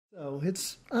So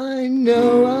it's I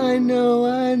know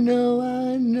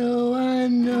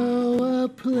a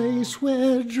place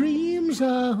where dreams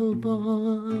are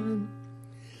born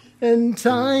and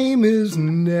time is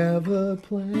never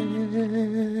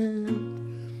planned.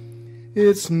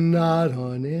 It's not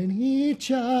on any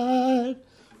chart.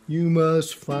 You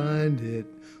must find it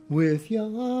with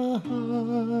your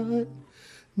heart.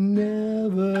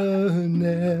 Never,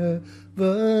 never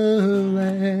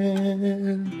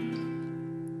land.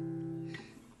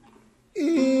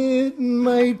 It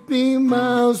might be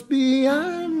miles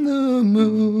beyond the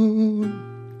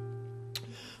moon,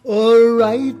 or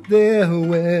right there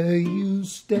where you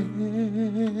stand.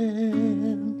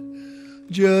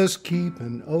 Just keep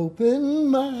an open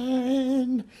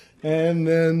mind, and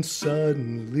then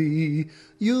suddenly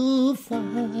you'll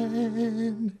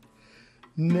find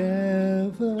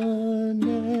Never,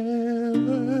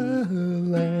 never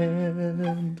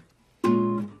land.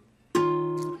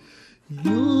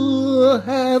 You'll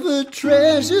have a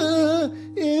treasure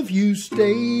if you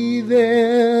stay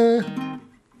there,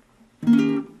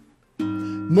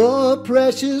 more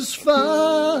precious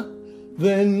far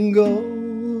than gold.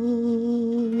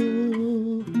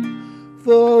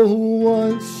 For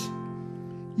once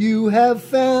you have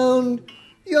found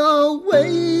your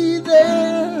way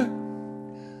there,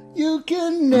 you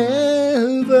can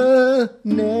never,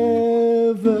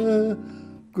 never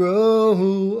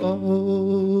grow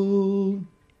old.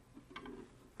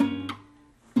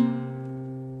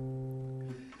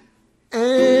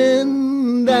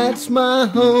 And that's my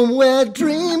home where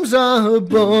dreams are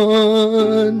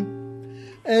born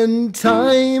and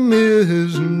time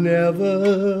is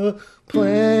never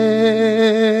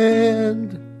planned.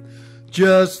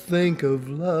 Just think of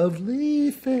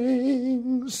lovely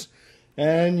things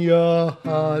and your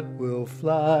heart will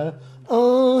fly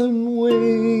on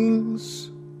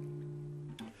wings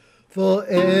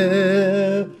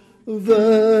forever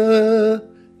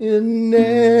and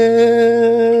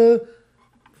ever.